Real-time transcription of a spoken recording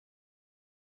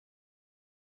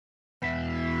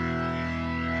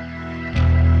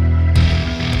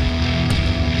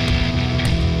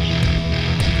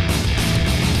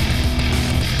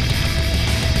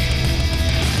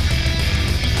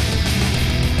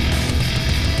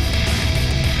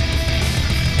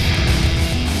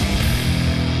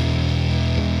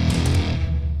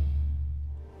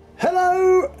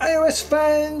Hogwarts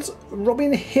fans,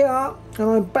 Robin here, and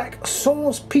I'm back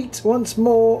sans Pete once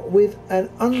more with an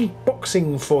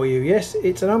unboxing for you. Yes,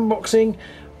 it's an unboxing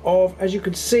of, as you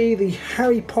can see, the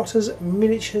Harry Potter's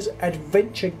Miniatures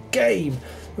Adventure game,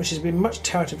 which has been much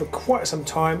touted for quite some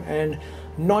time, and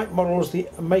Night Models, the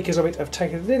makers of it, have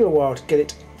taken a little while to get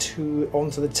it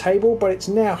onto the table, but it's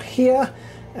now here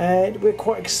and we're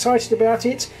quite excited about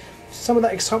it. Some of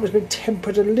that excitement has been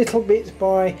tempered a little bit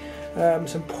by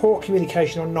some poor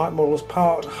communication on Night Models'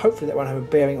 part. Hopefully that won't have a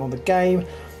bearing on the game.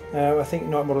 I think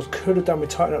Night Models could have done with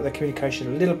tightening up their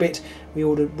communication a little bit.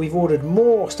 We've ordered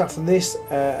more stuff than this.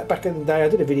 Back in the day I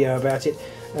did a video about it,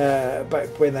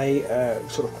 back when they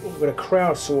sort of were going to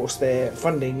crowdsource their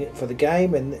funding for the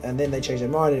game, and then they changed their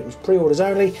mind and it was pre-orders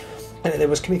only. And there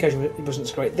was communication, it wasn't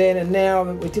so great then, and now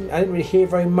I didn't really hear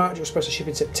very much. It was supposed to ship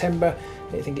in September.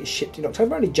 I think it shipped in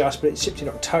October, only just, but it shipped in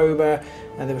October,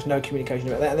 and there was no communication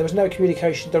about that. And there was no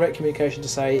communication, direct communication to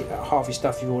say half your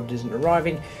stuff you've ordered isn't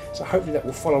arriving. So hopefully that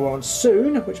will follow on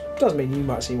soon, which does mean you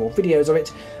might see more videos of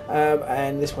it.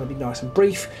 And this one will be nice and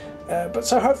brief. But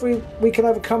so hopefully we can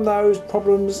overcome those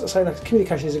problems. I say that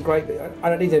communication isn't great, but I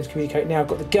don't need them to communicate now. I've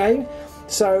got the game.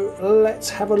 So let's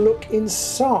have a look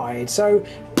inside. So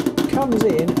comes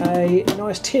in a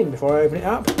nice tin before I open it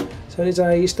up. So it's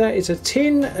a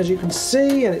tin, as you can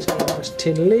see, and it's got a nice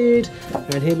tin lid,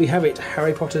 and here we have it,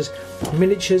 Harry Potter's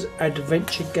Miniatures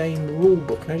Adventure Game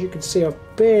Rulebook. And as you can see, I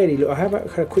have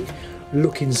had a quick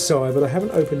look inside, but I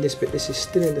haven't opened this bit. This is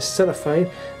still in the cellophane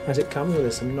as it comes.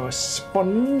 There's some nice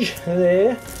sponge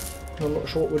there. I'm not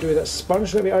sure what we'll do with that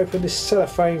sponge. Let me open this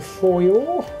cellophane for you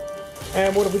all.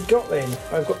 And what have we got then?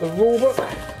 I've got the rulebook.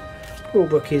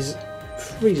 Rulebook is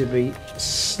reasonably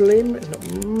slim, it's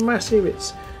not massive,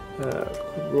 it's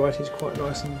writing is quite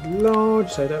nice and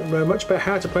large, so I don't know much about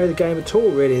how to play the game at all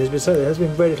really. There has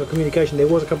been very little communication. There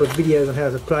was a couple of videos on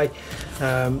how to play.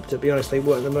 To be honest, they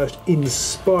weren't the most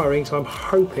inspiring, so I'm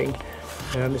hoping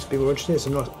this will be more interesting. There's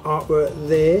some nice artwork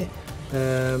there,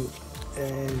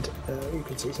 and you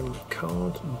can see some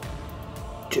cards,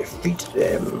 defeat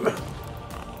them,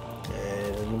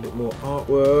 and a little bit more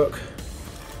artwork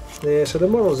there. So the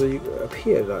models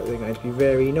appear like they're going to be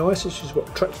very nice. It's just what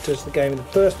attracted us to the game in the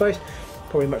first place.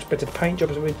 Probably much better paint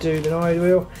jobs than we do than I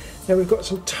will. Now we've got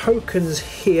some tokens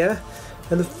here,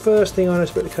 and the first thing I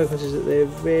notice about the tokens is that they're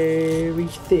very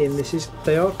thin.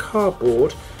 They are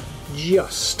cardboard,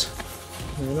 just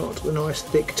they're not the nice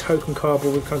thick token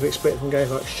cardboard we've come to expect from games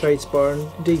like Shadespire and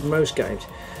indeed most games.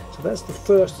 So that's the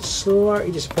first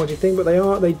slightly disappointing thing, but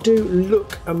they do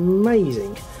look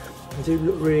amazing. They do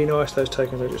look really nice, those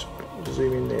tokens. I'll just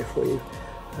zoom in there for you.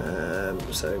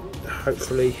 So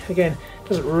hopefully, again, it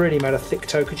doesn't really matter thick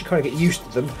tokens, you kind of get used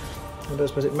to them. I don't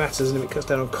suppose it matters, and if it cuts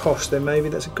down on cost, then maybe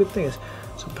that's a good thing. There's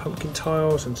some pumpkin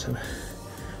tiles and some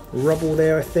rubble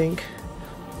there, I think.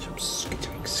 Some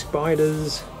skittering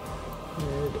spiders.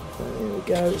 And there we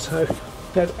go. So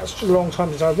that's a long time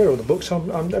since I've read all the books, so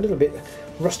I'm a little bit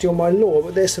rusty on my lore,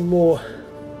 but there's some more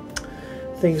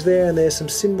things there, and there's some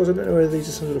symbols. I don't know whether these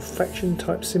are some sort of faction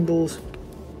type symbols.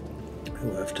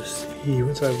 We'll have to see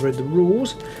once I've read the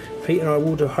rules. Pete and I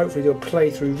will hopefully do a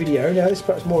playthrough video. Now this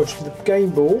perhaps more just for the game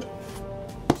board.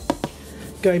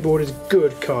 Game board is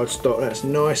good cardstock, that's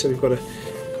nice. So we've got a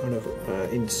kind of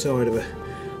inside of a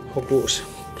Hogwarts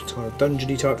kind of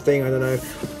dungeony type thing. I don't know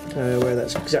where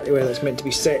that's exactly where that's meant to be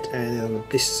set, and then on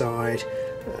this side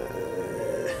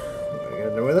I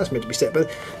don't know where that's meant to be set, but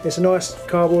it's a nice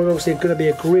cardboard. Obviously going to be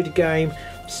a grid game,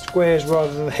 squares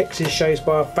rather than hexes,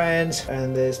 Shadespire fans,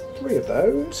 and there's 3 of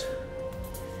those.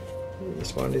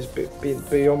 This one is a bit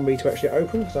beyond me to actually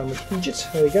open because I'm an idiot.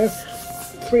 There we go,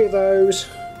 3 of those.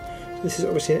 This is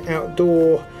obviously an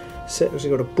outdoor set. We've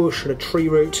got a bush and a tree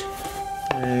root,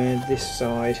 and this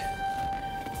side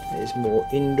is more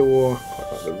indoor,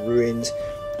 quite like the ruins.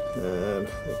 They're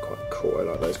quite cool. I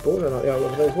like those boards. I like the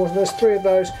artwork of those boards. And there's 3 of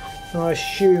those, and I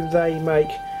assume they make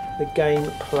the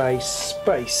gameplay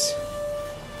space.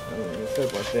 The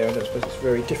third one's there. I don't suppose it's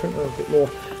very different. A little bit more.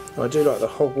 I do like the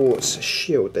Hogwarts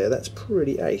shield there. That's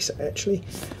pretty ace, actually.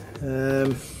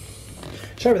 Shame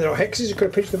they're not hexes. You could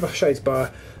have pitched them for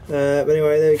Shadespire. But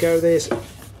anyway, there we go. There's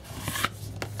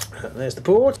the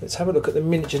board. Let's have a look at the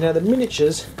miniatures. Now the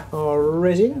miniatures are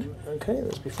resin. Okay,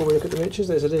 that's before we look at the miniatures.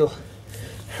 There's a little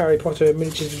Harry Potter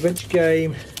Miniatures Adventure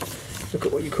Game. Look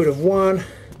at what you could have won.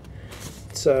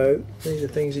 So these are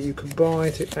things that you can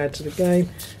buy to add to the game.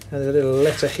 And there's a little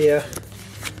letter here.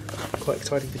 Quite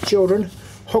exciting for children.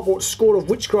 Hogwarts School of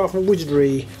Witchcraft and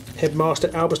Wizardry,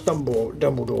 Headmaster Albus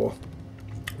Dumbledore.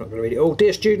 I'm not going to read it all.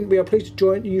 Dear student, we are pleased to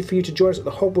join you for you to join us at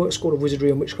the Hogwarts School of Wizardry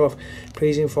and Witchcraft.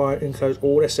 Please enclose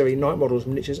all necessary night models,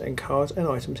 miniatures and cards and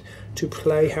items to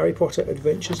play Harry Potter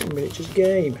Adventures and Miniatures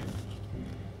game.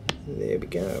 There we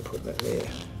go, put that there.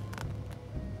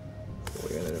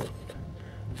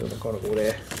 Little McGonagall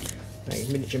there.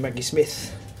 Miniature Maggie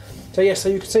Smith. So yes, so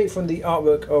you can see from the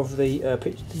artwork of the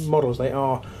models, they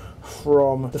are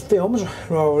from the films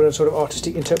rather than sort of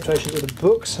artistic interpretations of the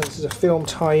books. So this is a film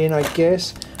tie-in, I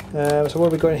guess. So what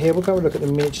have we got in here? We'll go and look at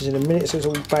the miniatures in a minute. So it's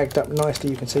all bagged up nicely,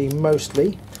 you can see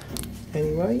mostly.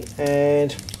 Anyway,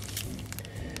 and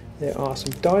there are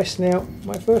some dice. Now,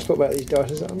 my first thought about these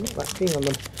dice is that I'm not that keen on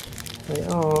them. They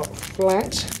are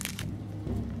flat.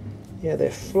 Yeah,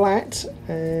 they're flat,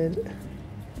 and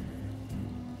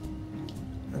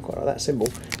I quite like that symbol.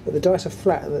 But the dice are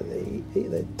flat, and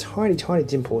they're tiny, tiny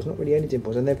dimples, not really any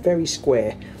dimples, and they're very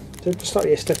square. So it's a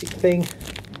slightly aesthetic thing.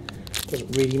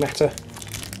 Doesn't really matter,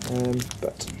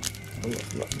 but I'm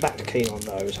not that keen on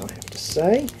those, I have to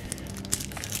say.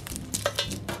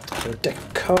 So a deck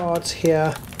of cards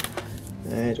here,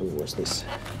 and ooh, what's this?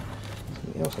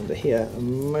 Something else under here. A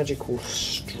magical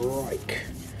strike.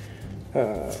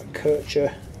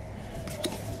 Kircher,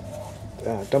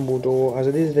 Dumbledore.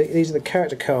 As these are the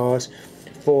character cards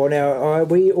for now.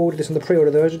 We ordered this on the pre-order.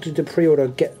 Those who did the pre-order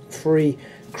get free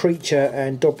Creature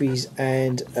and Dobby's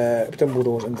and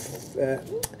Dumbledore's and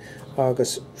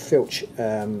Argus Filch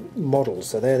models.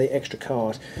 So they're the extra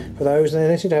cards for those. And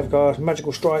they seem to have cards: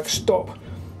 Magical Strike, Stop,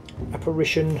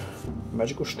 Apparition,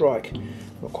 Magical Strike.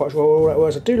 Not quite sure what all that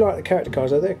was. I do like the character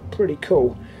cards though; they're pretty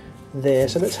cool. There,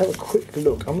 so let's have a quick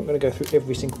look. I'm not going to go through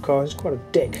every single card. There's quite a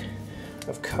deck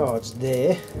of cards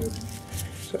there.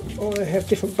 So they have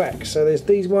different backs. So there's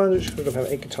these ones which sort of have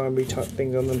ink and timely type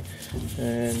things on them,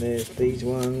 and there's these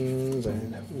ones,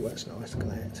 and oh, that's nice. Look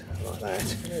at that. I like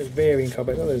that. There's varying card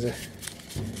backs. Oh,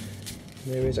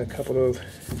 there is a couple of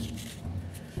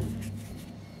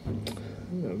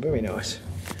very nice,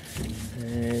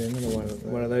 and another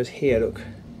one of those here. Look.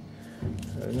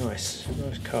 Nice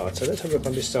card. So let's have a look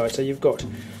on this side. So you've got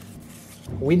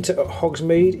Winter at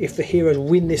Hogsmeade if the heroes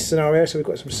win this scenario. So we've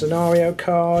got some scenario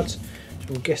cards.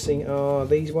 I'm guessing are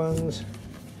these ones.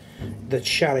 The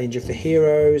challenge if the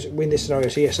heroes win this scenario.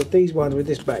 So yes, so these ones with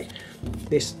this back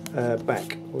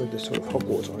with the sort of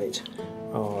Hogwarts on it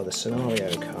are the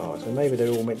scenario cards. And maybe they're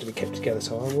all meant to be kept together.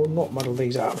 So I will not muddle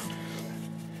these up.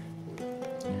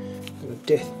 Got a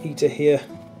Death Eater here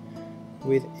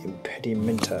with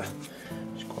Impedimenta.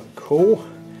 Cool.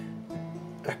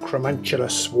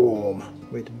 Acromantula Swarm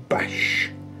with Bash.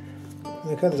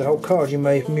 Okay, there's a whole card. You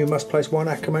must place one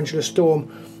Acromantula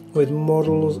Storm with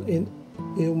models in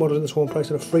the swarm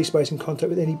placed on a free space in contact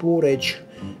with any board edge.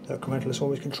 The Acromantula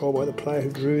Swarm is controlled by the player who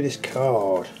drew this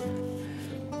card.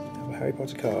 A Harry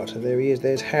Potter card. So there he is.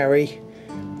 There's Harry.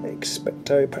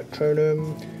 Expecto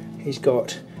Patronum. He's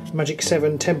got Magic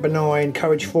 7, Temper 9,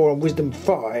 Courage 4, and Wisdom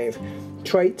 5.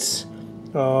 Traits.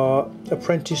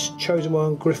 Apprentice, Chosen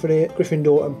One,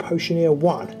 Gryffindor and Potioneer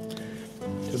 1.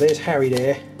 So there's Harry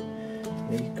there.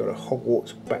 And he's got a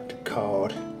Hogwarts backed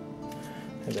card.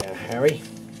 And there Harry.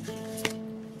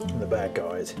 And the bad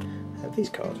guys have these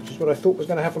cards, which is what I thought was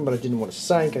going to happen, but I didn't want to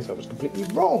say in case I was completely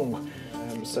wrong.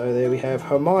 So there we have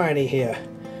Hermione here.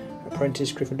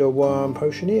 Apprentice, Gryffindor 1,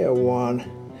 Potioneer 1.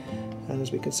 And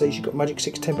as we can see, she's got Magic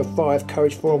 6, Temper 5,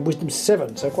 Courage 4 and Wisdom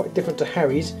 7. So quite different to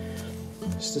Harry's.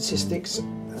 Statistics,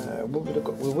 what would have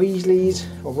got with Weasley's,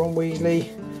 or Ron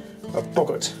Weasley, a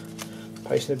Boggart.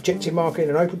 Place an objective marker in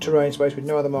an open terrain space with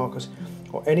no other markers,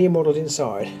 or any models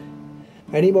inside.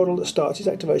 Any model that starts its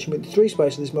activation within 3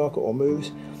 spaces of this marker or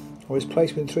moves, or is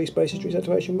placed within 3 spaces during its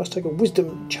activation must take a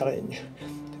Wisdom challenge.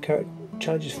 The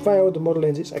challenge is failed, the model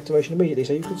ends its activation immediately.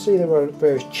 So you can see there are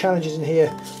various challenges in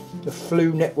here. The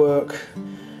Flu Network.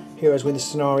 Heroes win this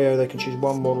scenario, they can choose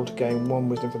one model to gain 1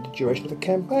 wisdom for the duration of the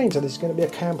campaign. So this is going to be a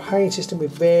campaign system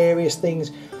with various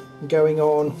things going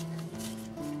on.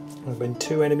 When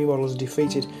 2 enemy models are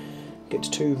defeated, gets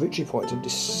 2 victory points and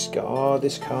discard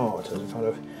this card. So it's a kind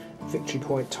of victory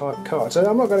point type card. So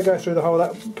I'm not going to go through the whole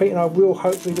of that. Pete and I will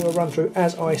hopefully do a run through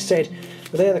as I said.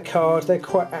 But they're the cards, they're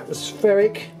quite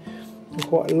atmospheric. I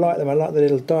quite like them. I like the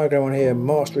little diagram on here,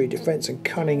 mastery, defense and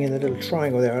cunning in the little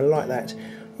triangle there. I like that.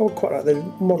 I would quite like the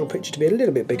model picture to be a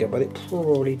little bit bigger, but it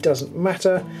probably doesn't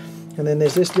matter. And then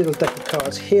there's this little deck of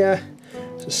cards here.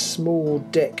 It's a small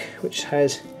deck which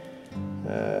has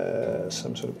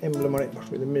some sort of emblem on it,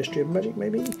 possibly the Ministry of Magic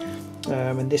maybe.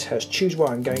 And this has choose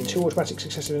one, gain 2 automatic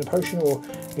successes in a potion, or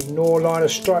ignore line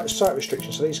of sight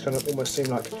restrictions. So these kind of almost seem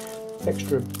like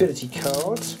extra ability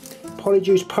cards.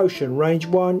 Polyjuice Potion, range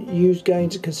 1, use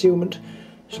gains concealment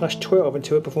 12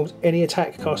 until it performs any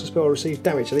attack, cast a spell, or receives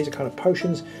damage. So these are kind of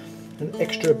potions and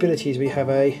extra abilities. We have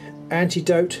a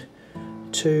antidote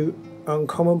to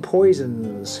uncommon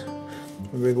poisons.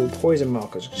 Remove all poison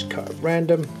markers. Just cut at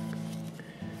random.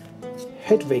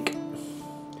 Hedwig.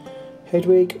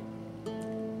 Hedwig,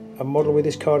 a model with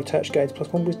this card attached gains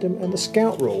 +1 wisdom and the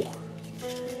scout rule.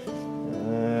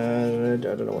 I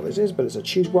don't know what this is, but it's a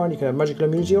choose one. You can have magical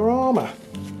immunity or armour.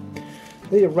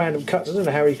 These are random cuts. I don't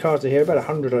know how many cards are here. About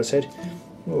 100, I said.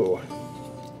 Oh,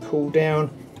 cool down.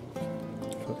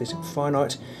 Got this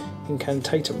finite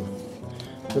incantatum.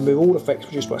 Remove all effects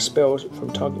produced by spells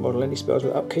from target model. Any spells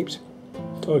with upkeeps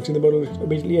targeting the model is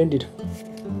immediately ended.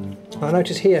 I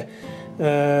notice here,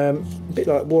 a bit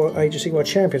like War Age of Sigmar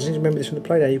Champions. I need to remember this from the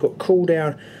playdown. You've got cool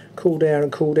down,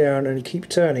 and cool down, and keep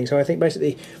turning. So I think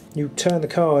basically you turn the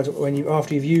cards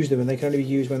after you've used them, and they can only be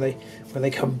used when they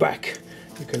come back.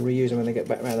 You can reuse them when they get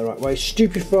back around the right way.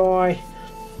 Stupefy,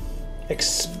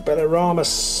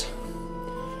 Expelliarmus,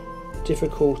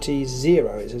 difficulty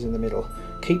 0. It says in the middle.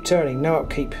 Keep turning, no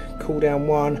upkeep. Cooldown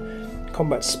 1.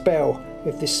 Combat spell.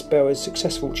 If this spell is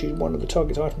successful, choose one of the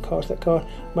target's item cards. That card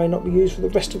may not be used for the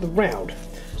rest of the round.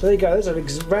 So there you go. There's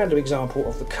a random example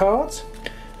of the cards.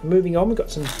 Moving on, we've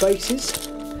got some bases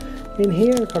in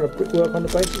here. Kind of brickwork on the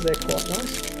bases. They're quite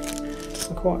nice.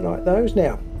 I quite like those.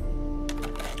 Now,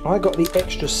 I got the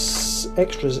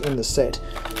extras in the set,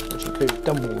 which include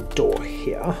Dumbledore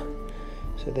here.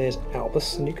 So there's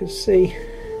Albus, and you can see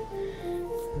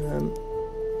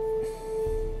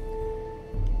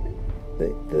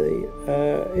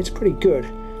it's pretty good.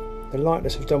 The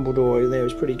lightness of Dumbledore there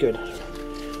is pretty good.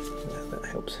 That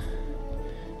helps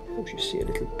you see a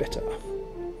little better.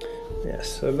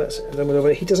 Yes, so that's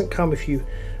Dumbledore. He doesn't come if you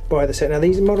buy the set. Now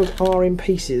these models are in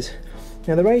pieces.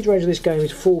 Now the age range of this game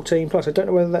is 14 plus. I don't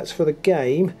know whether that's for the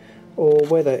game or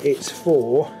whether it's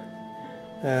for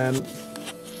I'll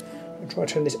try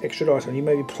to turn this extra light on. You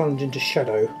maybe plunge into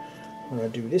shadow when I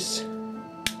do this.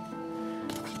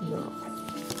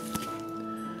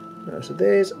 No, so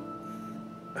there's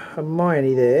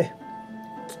Hermione there.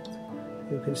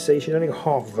 You can see she's only got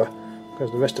half of her because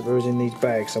the rest of her is in these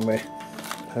bags somewhere.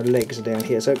 Her legs are down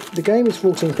here. So the game is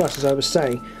 14 plus, as I was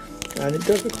saying, and it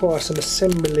does require some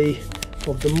assembly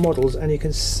of the models, and you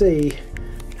can see,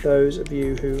 those of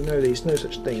you who know these know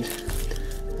such things,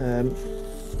 and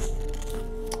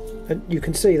you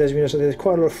can see, those of you know, so there's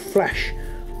quite a lot of flash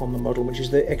on the model, which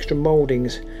is the extra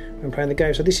mouldings when playing the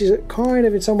game. So this is kind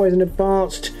of in some ways an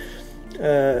advanced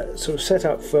sort of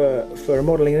setup for a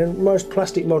modelling, and most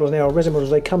plastic models now, or resin models,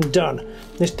 they come done.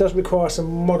 This does require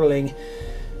some modelling.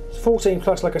 14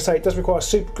 plus, like I say, it does require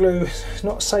super glue. It's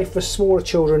not safe for smaller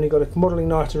children. You've got a modelling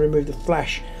knife to remove the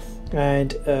flash,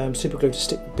 and super glue to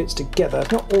stick bits together.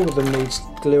 Not all of them needs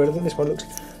glue. I think this one looks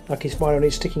like his final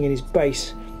needs sticking in his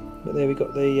base, but there we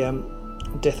got the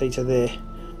Death Eater there.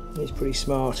 He's pretty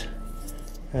smart.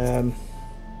 And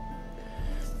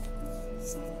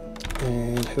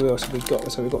who else have we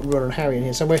got? So we've got Ron and Harry in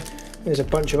here somewhere. There's a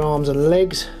bunch of arms and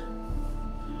legs.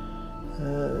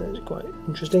 It's quite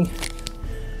interesting.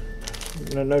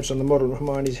 No notes on the model.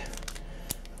 Hermione's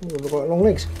quite long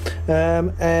legs.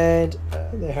 And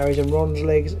there Harry's and Ron's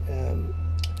legs.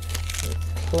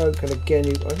 Cloak, and again,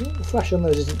 I think the flash on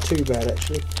those isn't too bad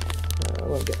actually. I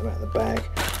won't get them out of the bag.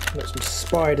 Got some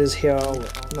spiders here.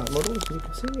 No models, you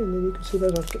can see, and then you can see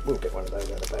those. We'll get one of those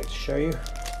out of the bag to show you.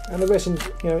 And the resin,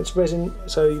 it's resin,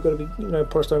 so you've got to be,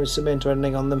 polystyrene cement or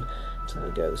anything on them. So there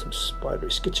you go. There's some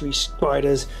skittery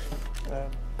spiders.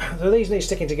 So these need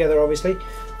sticking together, obviously.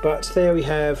 But there we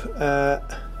have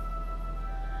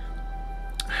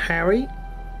Harry,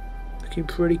 looking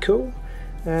pretty cool,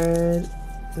 and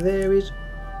there is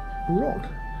Ron.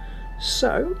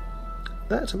 So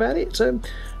that's about it. So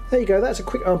there you go. That's a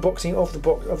quick unboxing of the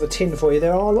box, of the tin for you.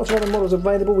 There are lots of other models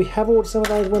available. We have ordered some of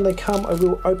those. When they come, I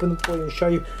will open them for you and show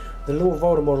you. The Lord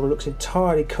Voldemort model looks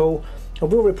entirely cool. I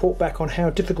will report back on how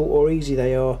difficult or easy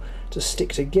they are to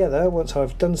stick together once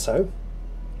I've done so.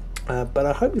 But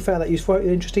I hope you found that useful and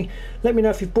interesting. Let me know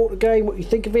if you've bought the game, what you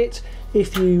think of it.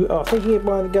 If you are thinking of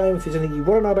buying the game, if there's anything you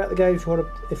want to know about the game,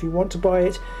 if you want to buy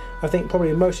it. I think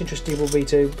probably the most interesting will be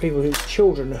to people whose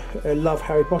children love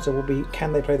Harry Potter. Will be,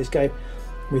 can they play this game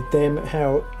with them?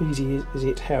 How easy is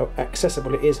it? How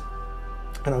accessible it is?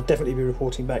 And I'll definitely be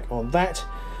reporting back on that.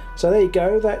 So there you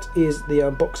go. That is the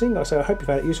unboxing. So I hope you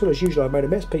found it useful. As usual, I've made a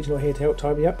mess. Pete's not here to help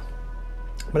tie me up.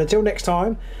 But until next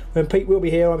time, when Pete will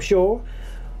be here, I'm sure.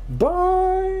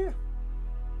 Bye!